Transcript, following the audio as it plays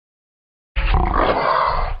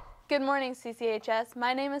Good morning, CCHS.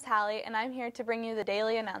 My name is Hallie, and I'm here to bring you the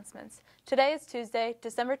daily announcements. Today is Tuesday,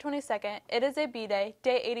 December 22nd. It is a B-Day,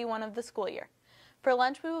 day 81 of the school year. For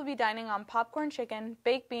lunch, we will be dining on popcorn chicken,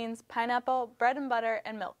 baked beans, pineapple, bread and butter,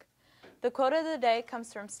 and milk. The quote of the day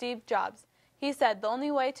comes from Steve Jobs. He said, "The only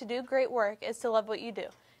way to do great work is to love what you do.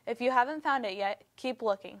 If you haven't found it yet, keep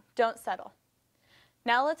looking. Don't settle."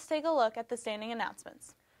 Now let's take a look at the standing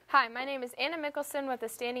announcements. Hi, my name is Anna Mickelson with the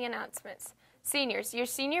standing announcements. Seniors, your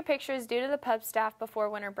senior picture is due to the pub staff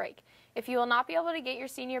before winter break. If you will not be able to get your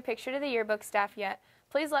senior picture to the yearbook staff yet,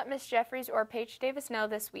 please let Ms. Jeffries or Paige Davis know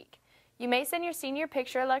this week. You may send your senior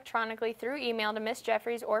picture electronically through email to Ms.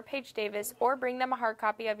 Jeffries or Paige Davis, or bring them a hard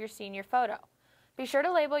copy of your senior photo. Be sure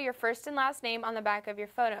to label your first and last name on the back of your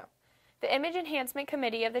photo. The Image Enhancement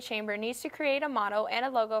Committee of the Chamber needs to create a motto and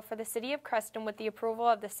a logo for the City of Creston with the approval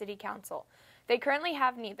of the City Council. They currently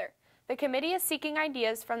have neither. The committee is seeking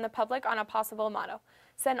ideas from the public on a possible motto.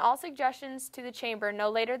 Send all suggestions to the Chamber no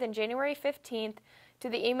later than January 15th to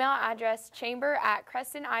the email address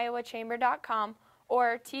chamber@CrestonIowaChamber.com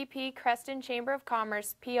or TP Creston Chamber of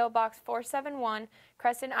Commerce, P.O. Box 471,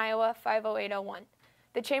 Creston, Iowa 50801.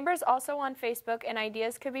 The Chamber is also on Facebook, and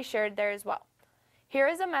ideas could be shared there as well. Here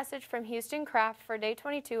is a message from Houston Craft for Day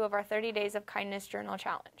 22 of our 30 Days of Kindness Journal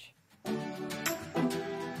Challenge.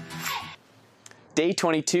 Day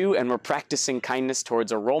 22, and we're practicing kindness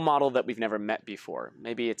towards a role model that we've never met before.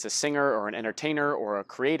 Maybe it's a singer or an entertainer or a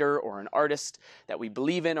creator or an artist that we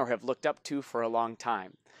believe in or have looked up to for a long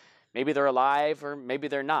time. Maybe they're alive or maybe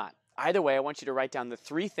they're not. Either way, I want you to write down the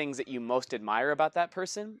 3 things that you most admire about that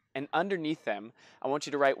person, and underneath them, I want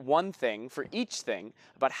you to write one thing for each thing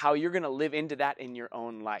about how you're going to live into that in your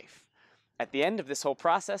own life. At the end of this whole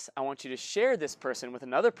process, I want you to share this person with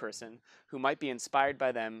another person who might be inspired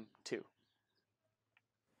by them too.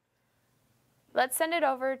 Let's send it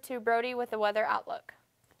over to Brody with the weather outlook.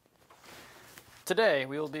 Today,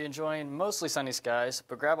 we will be enjoying mostly sunny skies,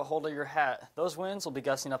 but grab a hold of your hat. Those winds will be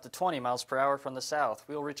gusting up to 20 miles per hour from the south.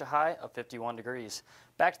 We will reach a high of 51 degrees.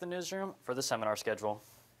 Back to the newsroom for the seminar schedule.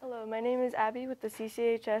 Hello, my name is Abby with the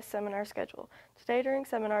CCHS seminar schedule. Today during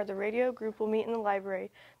seminar, the radio group will meet in the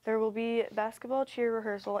library. There will be basketball cheer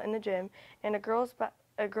rehearsal in the gym and a girls'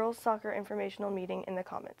 soccer informational meeting in the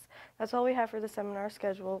Commons. That's all we have for the seminar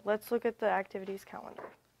schedule. Let's look at the activities calendar.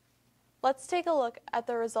 Let's take a look at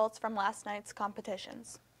the results from last night's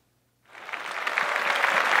competitions.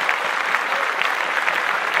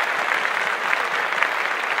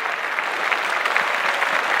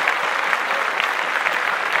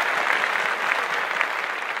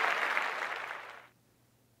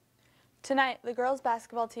 Tonight, the girls'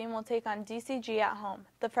 basketball team will take on DCG at home.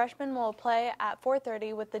 The freshmen will play at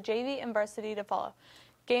 4:30 with the JV and varsity to follow.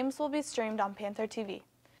 Games will be streamed on Panther TV.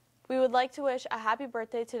 We would like to wish a happy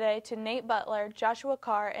birthday today to Nate Butler, Joshua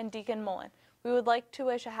Carr, and Deacon Mullen. We would like to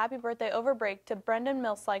wish a happy birthday over break to Brendan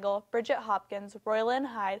Millsliegel, Bridget Hopkins, Roylyn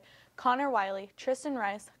Hyde, Connor Wiley, Tristan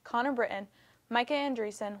Rice, Connor Britton, Micah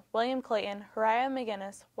Andreessen, William Clayton, Hariah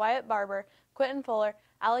McGinnis, Wyatt Barber, Quentin Fuller,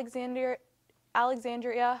 Alexandria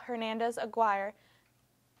Hernandez Aguirre,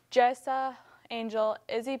 Jessa Angel,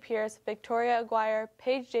 Izzy Pierce, Victoria Aguirre,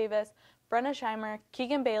 Paige Davis, Brenna Scheimer,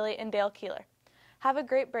 Keegan Bailey, and Dale Keeler. Have a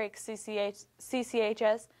great break,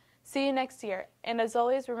 CCHS. See you next year. And as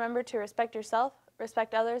always, remember to respect yourself,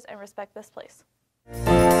 respect others, and respect this place.